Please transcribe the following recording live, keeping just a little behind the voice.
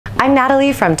I'm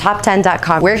Natalie from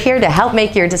Top10.com. We're here to help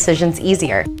make your decisions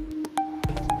easier.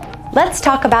 Let's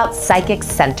talk about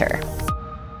PsychicCenter.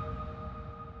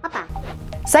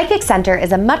 PsychicCenter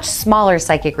is a much smaller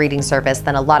psychic reading service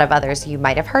than a lot of others you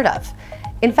might have heard of.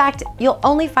 In fact, you'll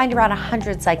only find around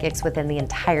 100 psychics within the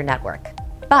entire network.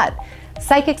 But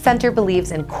PsychicCenter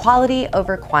believes in quality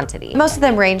over quantity. Most of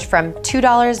them range from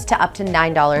 $2 to up to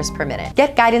 $9 per minute.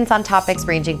 Get guidance on topics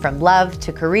ranging from love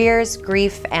to careers,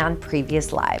 grief, and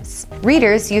previous lives.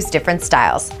 Readers use different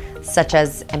styles, such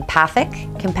as empathic,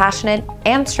 compassionate,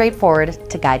 and straightforward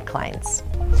to guide clients.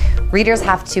 Readers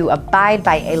have to abide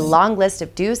by a long list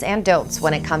of do's and don'ts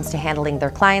when it comes to handling their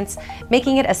clients,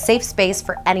 making it a safe space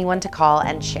for anyone to call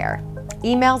and share.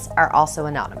 Emails are also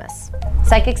anonymous.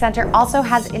 PsychicCenter also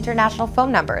has international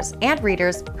phone numbers and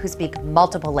readers who speak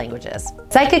multiple languages.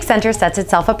 PsychicCenter sets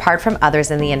itself apart from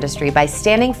others in the industry by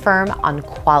standing firm on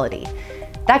quality.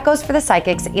 That goes for the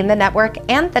psychics in the network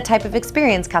and the type of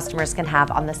experience customers can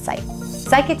have on the site.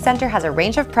 PsychicCenter has a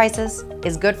range of prices,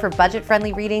 is good for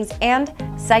budget-friendly readings, and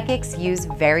psychics use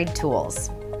varied tools.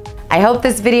 I hope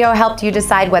this video helped you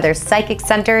decide whether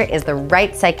PsychicCenter is the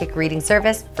right psychic reading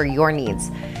service for your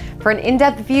needs. For an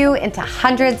in-depth view into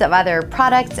hundreds of other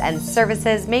products and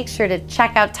services, make sure to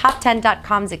check out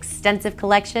Top10.com's extensive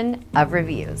collection of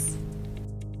reviews.